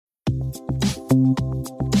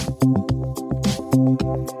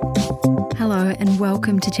Hello and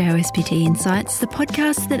welcome to JOSPT Insights, the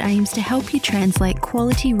podcast that aims to help you translate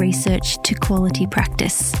quality research to quality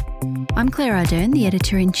practice. I'm Claire Ardern, the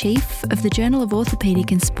Editor-in-Chief of the Journal of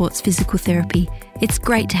Orthopaedic and Sports Physical Therapy. It's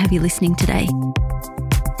great to have you listening today.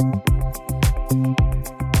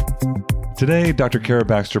 Today, Dr. Kara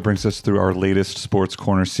Baxter brings us through our latest Sports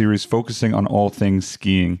Corner series focusing on all things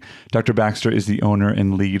skiing. Dr. Baxter is the owner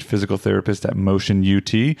and lead physical therapist at Motion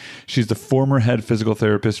UT. She's the former head physical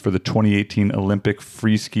therapist for the 2018 Olympic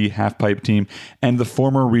free ski halfpipe team and the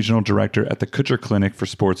former regional director at the Kutcher Clinic for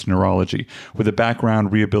Sports Neurology. With a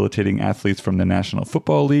background rehabilitating athletes from the National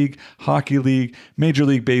Football League, Hockey League, Major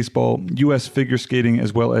League Baseball, U.S. figure skating,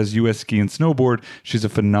 as well as U.S. ski and snowboard, she's a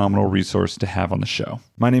phenomenal resource to have on the show.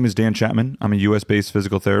 My name is Dan Chapman. I'm a U.S.-based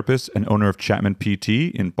physical therapist and owner of Chapman PT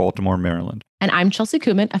in Baltimore, Maryland. And I'm Chelsea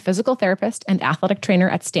Kuhlman, a physical therapist and athletic trainer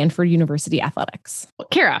at Stanford University Athletics.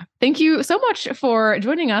 Kara, thank you so much for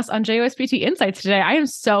joining us on JOSPT Insights today. I am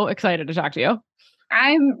so excited to talk to you.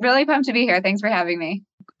 I'm really pumped to be here. Thanks for having me.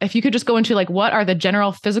 If you could just go into what are the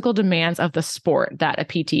general physical demands of the sport that a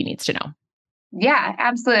PT needs to know? Yeah,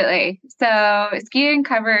 absolutely. So skiing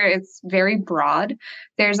cover is very broad.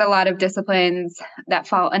 There's a lot of disciplines that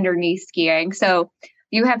fall underneath skiing. So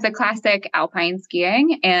you have the classic alpine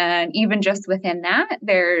skiing, and even just within that,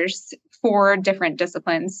 there's 4 different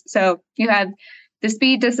disciplines. So you have the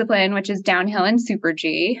speed discipline, which is downhill and super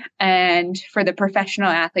G. And for the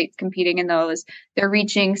professional athletes competing in those, they're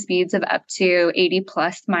reaching speeds of up to 80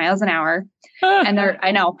 plus miles an hour. And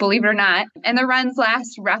I know, believe it or not. And the runs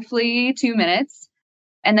last roughly 2 minutes.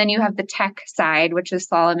 And then you have the tech side, which is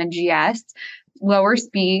slalom and GS, lower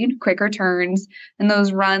speed, quicker turns. And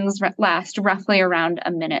those runs last roughly around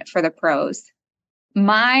a minute for the pros.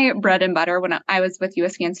 My bread and butter when I was with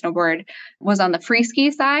US Ski and Snowboard was on the free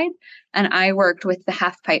ski side, and I worked with the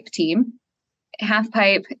half pipe team. Half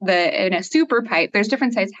pipe, in a super pipe, there's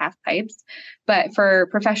different size half pipes, but for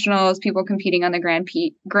professionals, people competing on the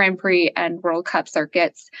Grand Prix and World Cup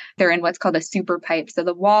circuits, they're in what's called a super pipe. So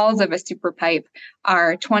the walls of a super pipe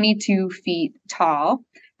are 22 feet tall,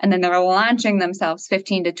 and then they're launching themselves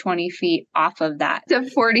 15 to 20 feet off of that to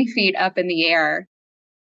 40 feet up in the air,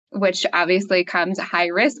 which obviously comes high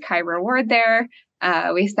risk, high reward there.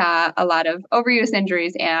 We saw a lot of overuse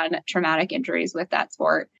injuries and traumatic injuries with that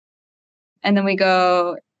sport. And then we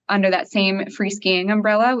go under that same free skiing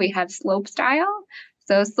umbrella, we have slope style.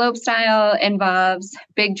 So slope style involves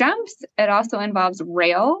big jumps. It also involves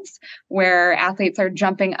rails, where athletes are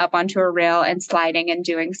jumping up onto a rail and sliding and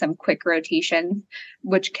doing some quick rotations,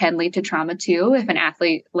 which can lead to trauma too if an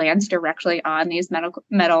athlete lands directly on these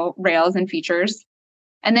metal rails and features.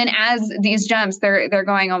 And then as these jumps, they're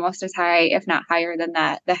going almost as high, if not higher than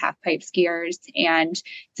the half pipe skiers. And it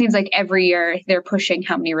seems like every year they're pushing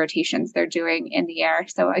how many rotations they're doing in the air.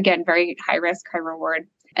 So again, very high risk, high reward.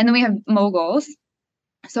 And then we have moguls.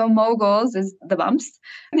 So moguls is the bumps.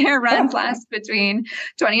 Their runs last between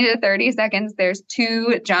 20 to 30 seconds. There's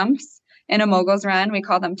 2 jumps in a moguls run. We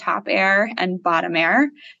call them top air and bottom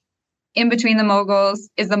air. In between the moguls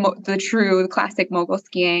is the true classic mogul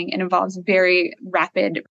skiing. It involves very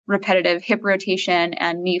rapid, repetitive hip rotation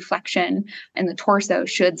and knee flexion, and the torso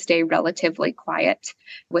should stay relatively quiet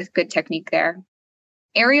with good technique there.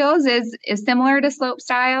 Aerials is similar to slope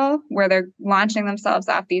style, where they're launching themselves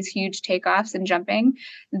off these huge takeoffs and jumping.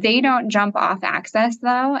 They don't jump off axis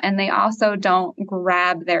though, and they also don't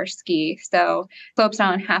grab their ski. So slope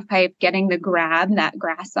style and half pipe, getting the grab, that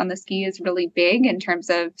grasp on the ski is really big in terms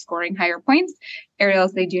of scoring higher points.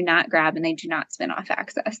 Aerials, they do not grab and they do not spin off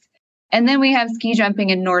axis. And then we have ski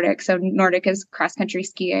jumping and Nordic. So Nordic is cross-country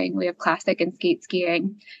skiing. We have classic and skate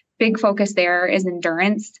skiing. Big focus there is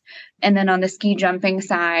endurance. And then on the ski jumping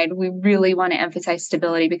side, we really want to emphasize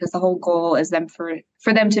stability because the whole goal is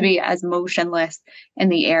for them to be as motionless in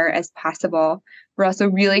the air as possible. We're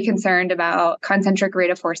also really concerned about concentric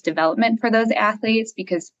rate of force development for those athletes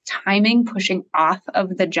because timing pushing off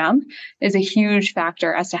of the jump is a huge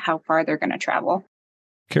factor as to how far they're going to travel.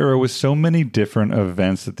 Kara, with so many different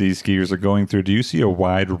events that these skiers are going through, do you see a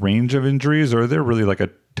wide range of injuries, or are there really a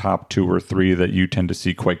top 2 or 3 that you tend to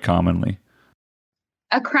see quite commonly?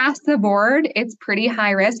 Across the board, it's pretty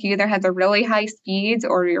high risk. You either have the really high speeds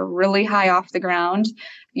or you're really high off the ground.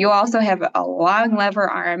 You also have a long lever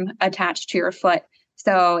arm attached to your foot.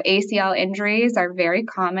 So ACL injuries are very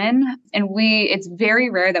common, and it's very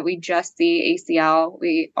rare that we just see ACL.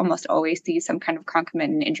 We almost always see some kind of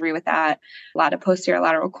concomitant injury with that. A lot of posterior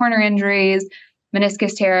lateral corner injuries,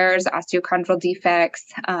 meniscus tears, osteochondral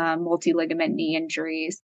defects, multi-ligament knee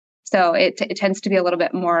injuries. So it tends to be a little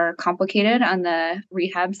bit more complicated on the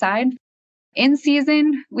rehab side. In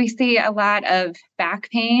season, we see a lot of back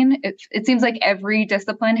pain. It seems like every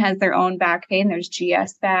discipline has their own back pain. There's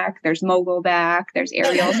GS back, there's mogul back, there's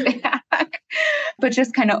aerials back, but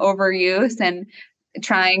just kind of overuse and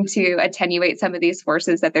trying to attenuate some of these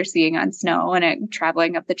forces that they're seeing on snow and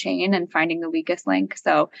traveling up the chain and finding the weakest link.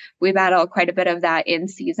 So we battle quite a bit of that in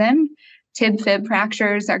season. Tib-fib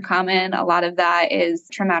fractures are common. A lot of that is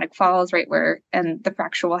traumatic falls and the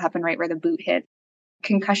fracture will happen right where the boot hit.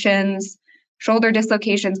 Concussions, shoulder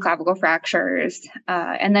dislocations, clavicle fractures,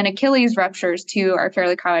 and then Achilles ruptures too are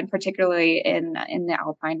fairly common, particularly in the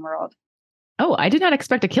alpine world. Oh, I did not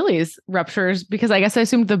expect Achilles ruptures because I guess I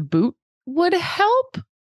assumed the boot would help.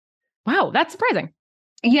 Wow, that's surprising.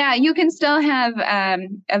 Yeah, you can still have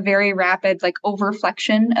a very rapid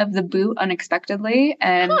overflexion of the boot unexpectedly,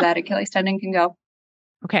 and that Achilles tendon can go.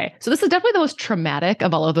 Okay, so this is definitely the most traumatic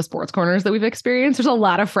of all of the sports corners that we've experienced. There's a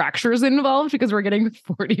lot of fractures involved because we're getting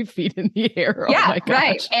 40 feet in the air. Yeah, oh my gosh.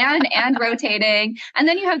 Right. And rotating. And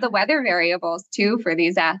then you have the weather variables too for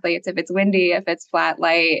these athletes. If it's windy, if it's flat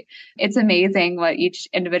light, it's amazing what each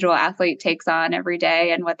individual athlete takes on every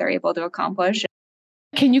day and what they're able to accomplish.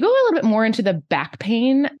 Can you go a little bit more into the back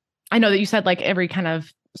pain? I know that you said every kind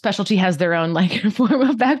of specialty has their own form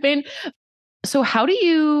of back pain. So how do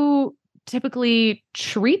you typically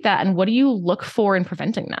treat that, and what do you look for in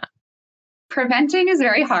preventing that? Preventing is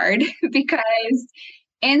very hard because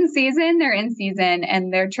in season, they're in season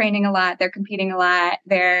and they're training a lot, they're competing a lot,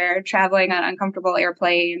 they're traveling on uncomfortable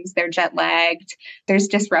airplanes, they're jet lagged, there's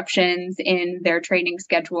disruptions in their training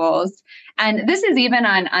schedules. And this is even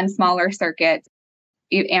on smaller circuits.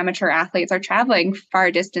 Amateur athletes are traveling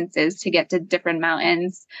far distances to get to different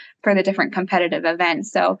mountains for the different competitive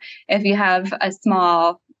events. So if you have a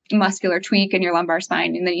small muscular tweak in your lumbar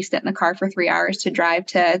spine and then you sit in the car for 3 hours to drive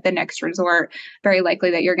to the next resort, very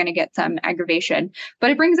likely that you're going to get some aggravation.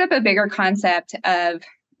 But it brings up a bigger concept of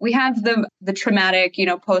we have the traumatic,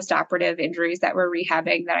 post-operative injuries that we're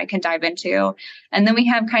rehabbing that I can dive into. And then we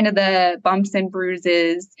have kind of the bumps and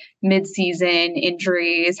bruises, mid-season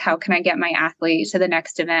injuries. How can I get my athlete to the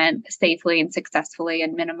next event safely and successfully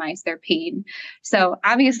and minimize their pain? So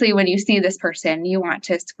obviously, when you see this person, you want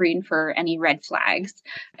to screen for any red flags.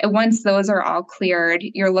 And once those are all cleared,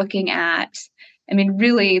 you're looking at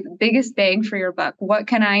really, the biggest bang for your buck. What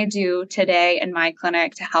can I do today in my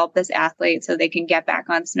clinic to help this athlete so they can get back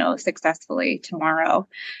on snow successfully tomorrow?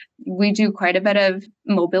 We do quite a bit of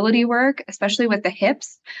mobility work, especially with the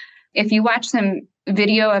hips. If you watch some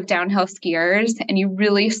video of downhill skiers and you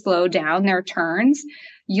really slow down their turns,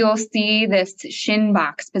 you'll see this shin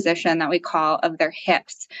box position that we call of their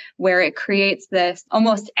hips, where it creates this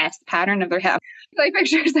almost S pattern of their hip. I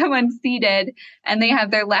picture someone seated and they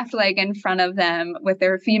have their left leg in front of them with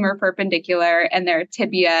their femur perpendicular and their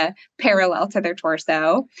tibia parallel to their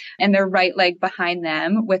torso, and their right leg behind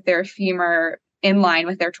them with their femur in line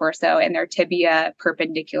with their torso and their tibia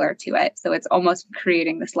perpendicular to it. So it's almost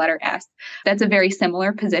creating this letter S. That's a very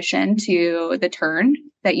similar position to the turn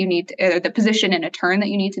that you need, or the position in a turn that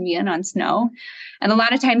you need to be in on snow. And a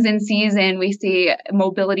lot of times in season, we see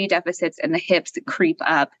mobility deficits in the hips creep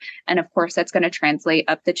up. And of course, that's going to translate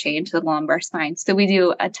up the chain to the lumbar spine. So we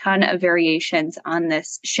do a ton of variations on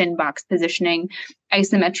this shin box positioning,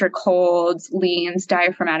 isometric holds, leans,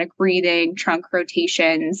 diaphragmatic breathing, trunk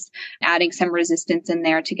rotations, adding some resistance in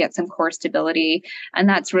there to get some core stability. And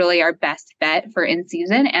that's really our best bet for in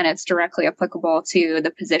season. And it's directly applicable to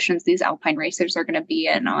the positions these alpine racers are going to be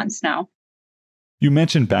in on snow. You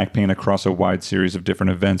mentioned back pain across a wide series of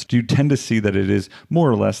different events. Do you tend to see that it is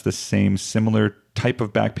more or less the same, similar type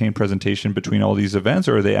of back pain presentation between all these events,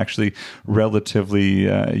 or are they actually relatively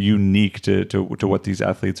unique to what these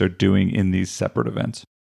athletes are doing in these separate events?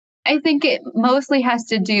 I think it mostly has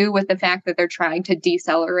to do with the fact that they're trying to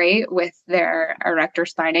decelerate with their erector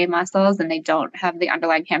spinae muscles and they don't have the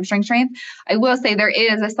underlying hamstring strength. I will say there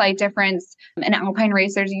is a slight difference in alpine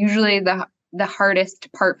racers. Usually the hardest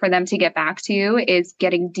part for them to get back to is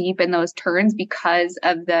getting deep in those turns because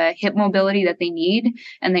of the hip mobility that they need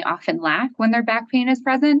and they often lack when their back pain is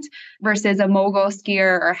present, versus a mogul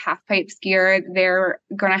skier or half pipe skier. They're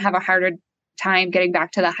going to have a harder time getting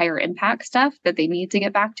back to the higher impact stuff that they need to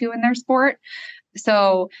get back to in their sport.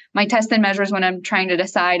 So my tests and measures when I'm trying to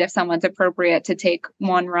decide if someone's appropriate to take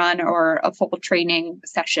one run or a full training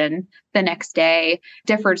session the next day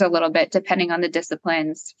differs a little bit depending on the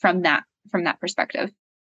disciplines from that perspective.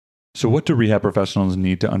 So what do rehab professionals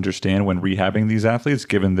need to understand when rehabbing these athletes,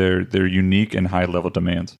 given their unique and high level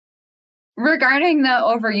demands? Regarding the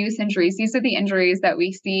overuse injuries, these are the injuries that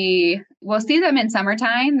we see. We'll see them in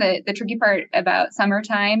summertime. The tricky part about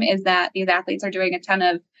summertime is that these athletes are doing a ton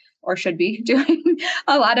of or should be doing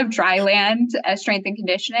a lot of dry land strength and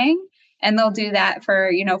conditioning. And they'll do that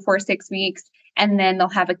for, 4-6 weeks. And then they'll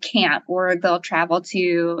have a camp or they'll travel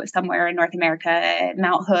to somewhere in North America,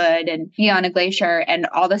 Mount Hood, and be on a glacier. And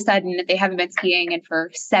all of a sudden, they haven't been skiing. And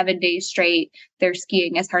for 7 days straight, they're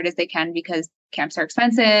skiing as hard as they can because camps are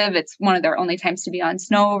expensive. It's one of their only times to be on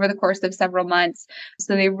snow over the course of several months.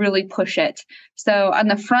 So they really push it. So on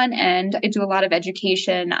the front end, I do a lot of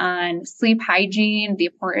education on sleep hygiene, the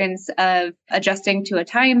importance of adjusting to a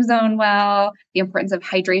time zone well, the importance of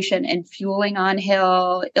hydration and fueling on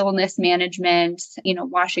hill, illness management,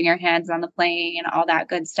 washing your hands on the plane and all that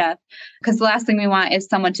good stuff. Because the last thing we want is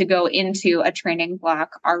someone to go into a training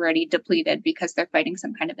block already depleted because they're fighting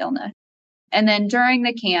some kind of illness. And then during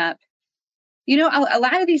the camp, a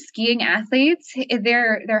lot of these skiing athletes,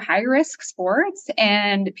 they're high risk sports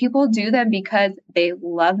and people do them because they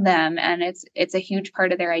love them and it's a huge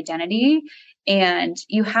part of their identity. And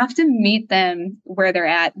you have to meet them where they're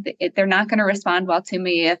at. They're not going to respond well to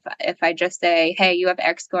me if I just say, hey, you have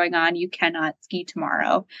X going on, you cannot ski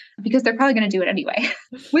tomorrow, because they're probably going to do it anyway.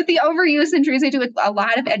 With the overuse injuries, I do a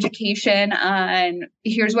lot of education on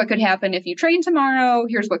here's what could happen if you train tomorrow.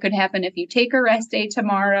 Here's what could happen if you take a rest day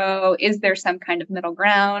tomorrow. Is there some kind of middle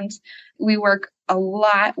ground? We work a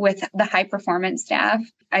lot with the high performance staff.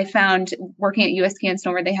 I found working at US Ski and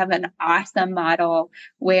Snowboard, they have an awesome model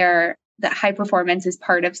where that high performance is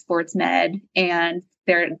part of sports med and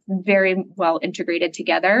they're very well integrated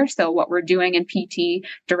together. So what we're doing in PT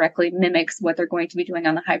directly mimics what they're going to be doing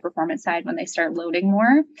on the high performance side when they start loading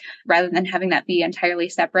more, rather than having that be entirely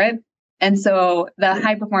separate. And so the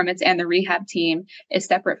high performance and the rehab team is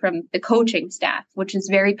separate from the coaching staff, which is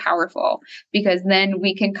very powerful because then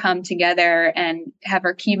we can come together and have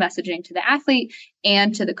our key messaging to the athlete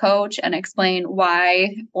and to the coach and explain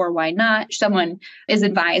why or why not someone is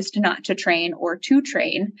advised not to train or to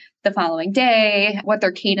train the following day, what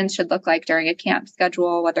their cadence should look like during a camp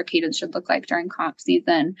schedule, what their cadence should look like during comp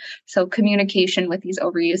season. So communication with these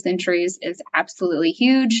overuse injuries is absolutely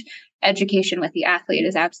huge. Education with the athlete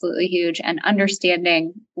is absolutely huge, and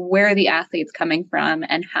understanding where the athlete's coming from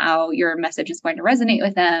and how your message is going to resonate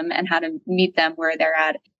with them and how to meet them where they're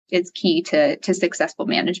at is key to successful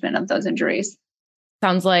management of those injuries.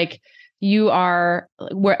 Sounds like you are,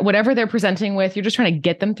 whatever they're presenting with, you're just trying to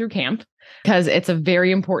get them through camp because it's a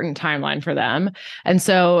very important timeline for them. And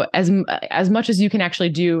so as much as you can actually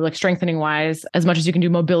do like strengthening wise, as much as you can do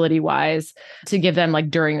mobility wise to give them like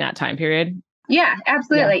during that time period. Yeah,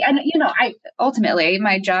 absolutely. Yeah. And, I ultimately,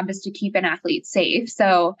 my job is to keep an athlete safe.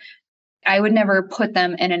 So I would never put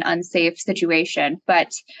them in an unsafe situation,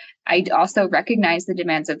 but I also recognize the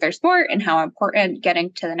demands of their sport and how important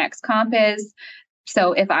getting to the next comp is.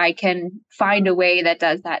 So if I can find a way that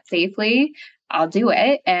does that safely, I'll do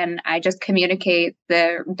it. And I just communicate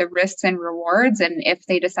the risks and rewards. And if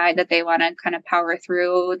they decide that they want to kind of power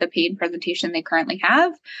through the pain presentation they currently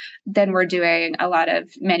have, then we're doing a lot of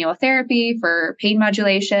manual therapy for pain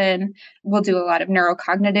modulation. We'll do a lot of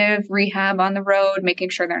neurocognitive rehab on the road,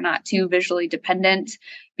 making sure they're not too visually dependent.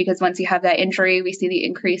 Because once you have that injury, we see the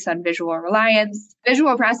increase on visual reliance.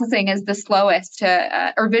 Visual processing is the slowest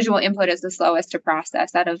or visual input is the slowest to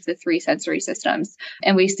process out of the 3 sensory systems.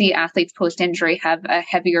 And we see athletes post-injury have a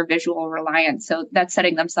heavier visual reliance. So that's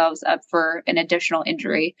setting themselves up for an additional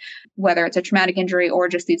injury, whether it's a traumatic injury or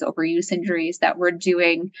just these overuse injuries, that we're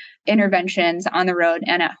doing interventions on the road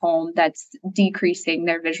and at home that's decreasing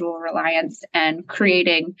their visual reliance and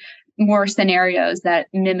creating more scenarios that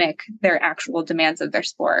mimic their actual demands of their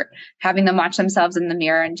sport. Having them watch themselves in the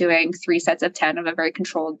mirror and doing 3 sets of 10 of a very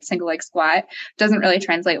controlled single leg squat doesn't really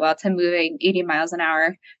translate well to moving 80 miles an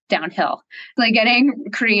hour downhill. Like getting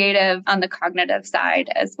creative on the cognitive side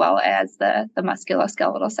as well as the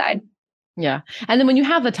musculoskeletal side. Yeah. And then when you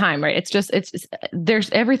have the time, right, it's there's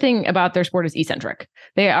everything about their sport is eccentric.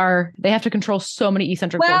 They have to control so many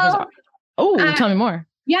eccentric forces. Tell me more.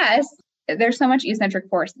 Yes. There's so much eccentric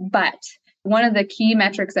force, but one of the key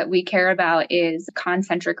metrics that we care about is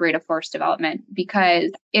concentric rate of force development,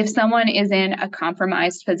 because if someone is in a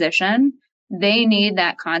compromised position, they need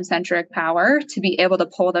that concentric power to be able to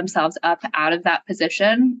pull themselves up out of that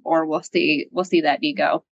position, or we'll see that knee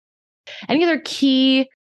go. Any other key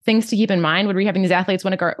things to keep in mind when rehabbing these athletes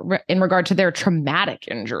in regard to their traumatic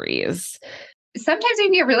injuries? Sometimes you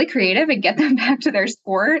can get really creative and get them back to their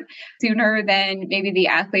sport sooner than maybe the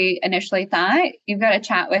athlete initially thought. You've got to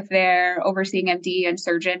chat with their overseeing MD and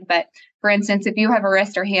surgeon. But for instance, if you have a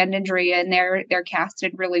wrist or hand injury and they're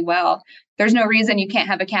casted really well, there's no reason you can't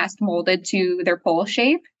have a cast molded to their pole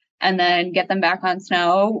shape and then get them back on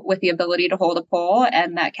snow with the ability to hold a pole,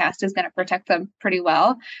 and that cast is going to protect them pretty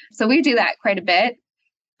well. So we do that quite a bit.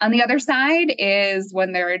 On the other side is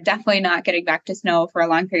when they're definitely not getting back to snow for a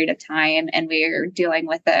long period of time and we're dealing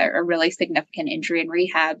with a really significant injury in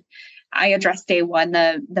rehab. I address day one,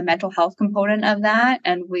 the mental health component of that.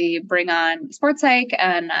 And we bring on sports psych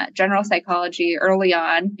and general psychology early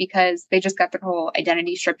on because they just got their whole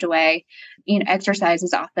identity stripped away. Exercise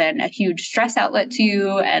is often a huge stress outlet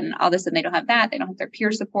too. And all of a sudden they don't have that. They don't have their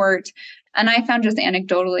peer support. And I found just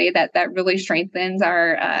anecdotally that really strengthens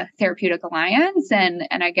our therapeutic alliance. And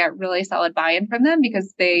I get really solid buy-in from them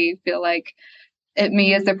because they feel like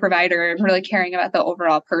me as the provider, I'm really caring about the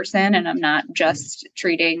overall person and I'm not just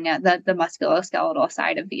treating the musculoskeletal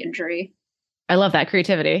side of the injury. I love that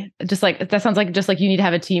creativity. Just like, that sounds like just like you need to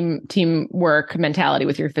have a teamwork mentality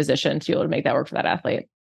with your physician to be able to make that work for that athlete.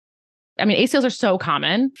 I mean, ACLs are so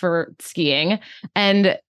common for skiing,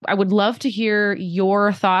 and I would love to hear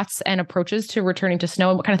your thoughts and approaches to returning to snow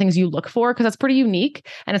and what kind of things you look for, because that's pretty unique.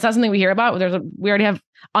 And it's not something we hear about. We already have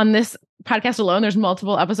on this podcast alone, there's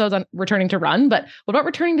multiple episodes on returning to run, but what about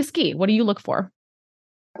returning to ski? What do you look for?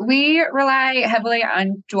 We rely heavily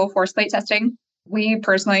on dual force plate testing. We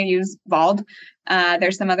personally use Vald.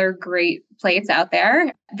 There's some other great plates out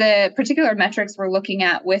there. The particular metrics we're looking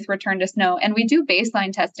at with return to snow, and we do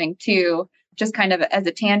baseline testing too, just kind of as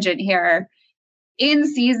a tangent here. In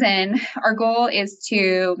season, our goal is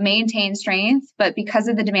to maintain strength, but because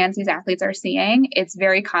of the demands these athletes are seeing, it's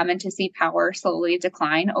very common to see power slowly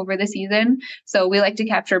decline over the season. So we like to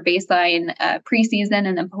capture baseline preseason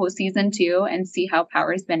and then postseason too, and see how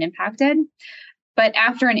power has been impacted. But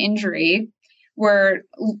after an injury, we're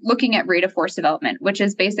looking at rate of force development, which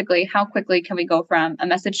is basically how quickly can we go from a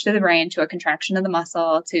message to the brain to a contraction of the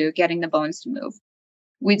muscle to getting the bones to move.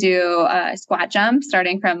 We do a squat jump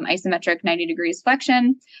starting from isometric 90 degrees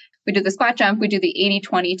flexion. We do the squat jump. We do the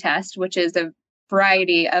 80-20 test, which is a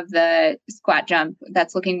variety of the squat jump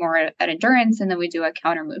that's looking more at endurance. And then we do a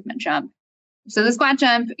counter movement jump. So the squat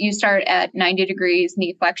jump, you start at 90 degrees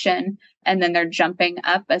knee flexion, and then they're jumping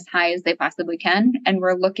up as high as they possibly can. And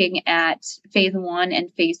we're looking at phase 1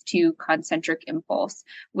 and phase 2 concentric impulse,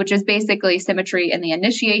 which is basically symmetry in the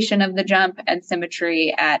initiation of the jump and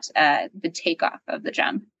symmetry at the takeoff of the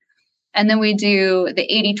jump. And then we do the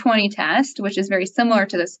 80-20 test, which is very similar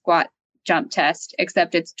to the squat jump test,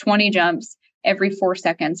 except it's 20 jumps every 4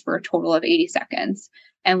 seconds for a total of 80 seconds.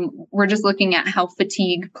 And we're just looking at how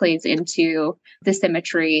fatigue plays into the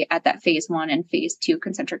symmetry at that phase 1 and phase 2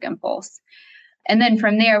 concentric impulse. And then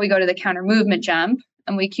from there, we go to the counter movement jump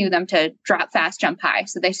and we cue them to drop fast, jump high.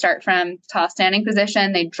 So they start from tall standing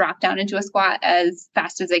position, they drop down into a squat as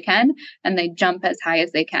fast as they can, and they jump as high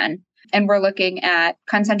as they can. And we're looking at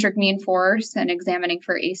concentric mean force and examining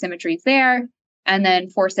for asymmetries there. And then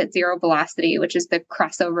force at zero velocity, which is the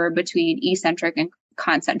crossover between eccentric and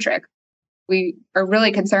concentric. We are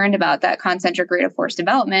really concerned about that concentric rate of force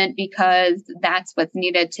development because that's what's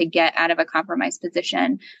needed to get out of a compromised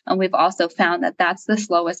position. And we've also found that that's the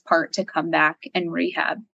slowest part to come back in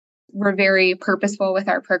rehab. We're very purposeful with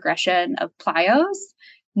our progression of plyos,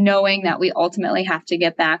 knowing that we ultimately have to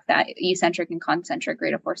get back that eccentric and concentric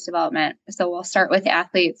rate of force development. So we'll start with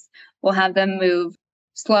athletes. We'll have them move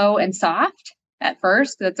slow and soft at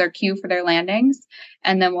first. That's our cue for their landings.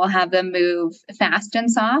 And then we'll have them move fast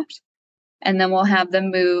and soft. And then we'll have them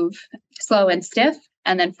move slow and stiff.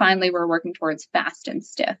 And then finally, we're working towards fast and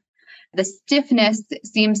stiff. The stiffness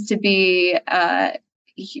seems to be a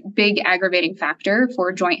big aggravating factor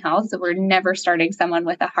for joint health. So we're never starting someone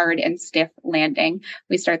with a hard and stiff landing.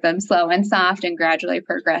 We start them slow and soft and gradually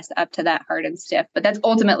progress up to that hard and stiff. But that's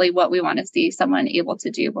ultimately what we want to see someone able to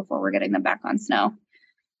do before we're getting them back on snow.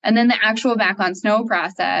 And then the actual back on snow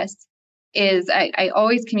process is I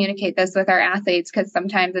always communicate this with our athletes because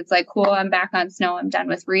sometimes it's like, cool, I'm back on snow, I'm done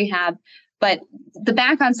with rehab. But the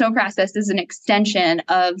back on snow process is an extension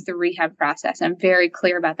of the rehab process. I'm very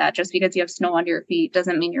clear about that. Just because you have snow under your feet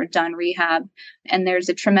doesn't mean you're done rehab. And there's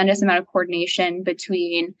a tremendous amount of coordination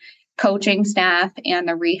between coaching staff and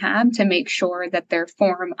the rehab to make sure that their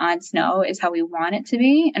form on snow is how we want it to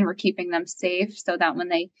be. And we're keeping them safe so that when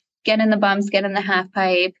they get in the bumps, get in the half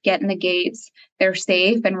pipe, get in the gates, they're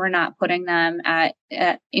safe, and we're not putting them at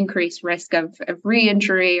increased risk of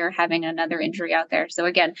re-injury or having another injury out there. So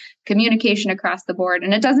again, communication across the board.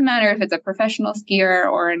 And it doesn't matter if it's a professional skier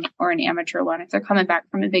or an amateur one. If they're coming back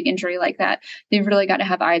from a big injury like that, they've really got to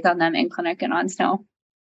have eyes on them in clinic and on snow.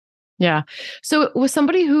 Yeah. So with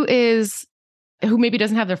somebody who maybe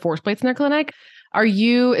doesn't have their force plates in their clinic, are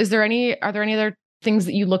there any other things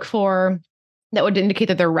that you look for that would indicate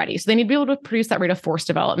that they're ready? So they need to be able to produce that rate of force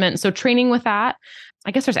development. So training with that,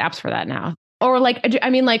 I guess there's apps for that now. Or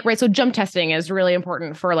right. So jump testing is really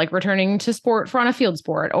important for like returning to sport for on a field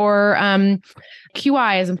sport, or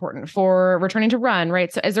QI is important for returning to run,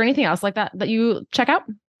 right? So is there anything else like that you check out?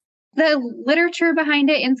 The literature behind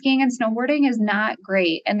it in skiing and snowboarding is not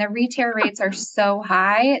great. And the re-tear rates are so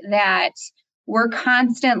high that we're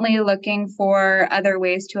constantly looking for other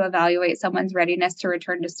ways to evaluate someone's readiness to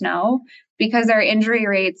return to snow, because our injury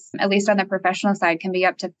rates, at least on the professional side, can be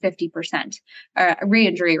up to 50%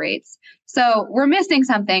 re-injury rates. So we're missing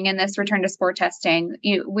something in this return to sport testing.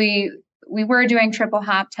 We were doing triple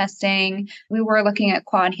hop testing. We were looking at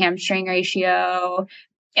quad hamstring ratio.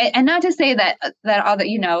 And not to say that all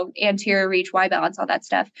the, anterior reach, Y balance, all that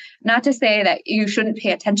stuff, not to say that you shouldn't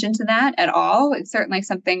pay attention to that at all. It's certainly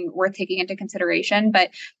something worth taking into consideration,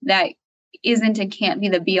 but that isn't and can't be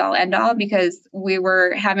the be all end all, because we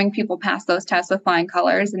were having people pass those tests with flying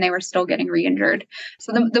colors and they were still getting re-injured.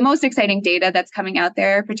 So the most exciting data that's coming out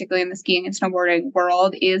there, particularly in the skiing and snowboarding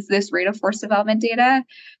world, is this rate of force development data.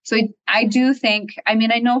 So I do think, I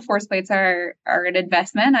know force plates are an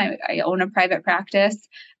investment. I own a private practice,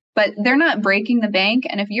 but they're not breaking the bank.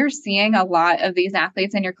 And if you're seeing a lot of these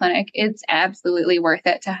athletes in your clinic, it's absolutely worth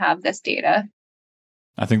it to have this data.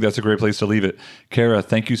 I think that's a great place to leave it. Kara,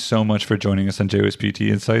 thank you so much for joining us on JOSPT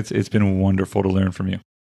Insights. It's been wonderful to learn from you.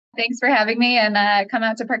 Thanks for having me, and come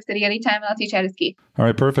out to Park City anytime and I'll teach you how to ski. All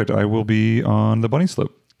right, perfect. I will be on the bunny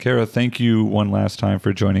slope. Kara, thank you one last time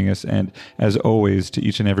for joining us. And as always, to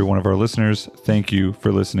each and every one of our listeners, thank you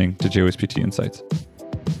for listening to JOSPT Insights.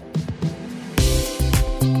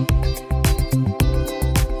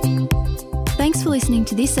 Thanks for listening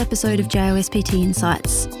to this episode of JOSPT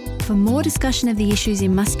Insights. For more discussion of the issues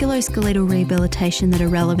in musculoskeletal rehabilitation that are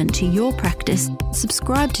relevant to your practice,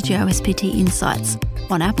 subscribe to JOSPT Insights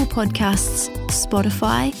on Apple Podcasts,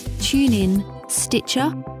 Spotify, TuneIn,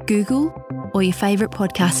 Stitcher, Google, or your favourite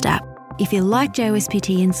podcast app. If you like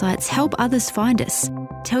JOSPT Insights, help others find us.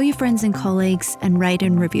 Tell your friends and colleagues and rate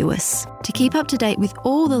and review us. To keep up to date with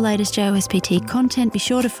all the latest JOSPT content, be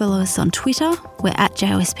sure to follow us on Twitter, we're at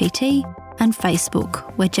JOSPT, and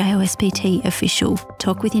Facebook, we're JOSPT Official.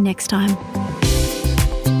 Talk with you next time.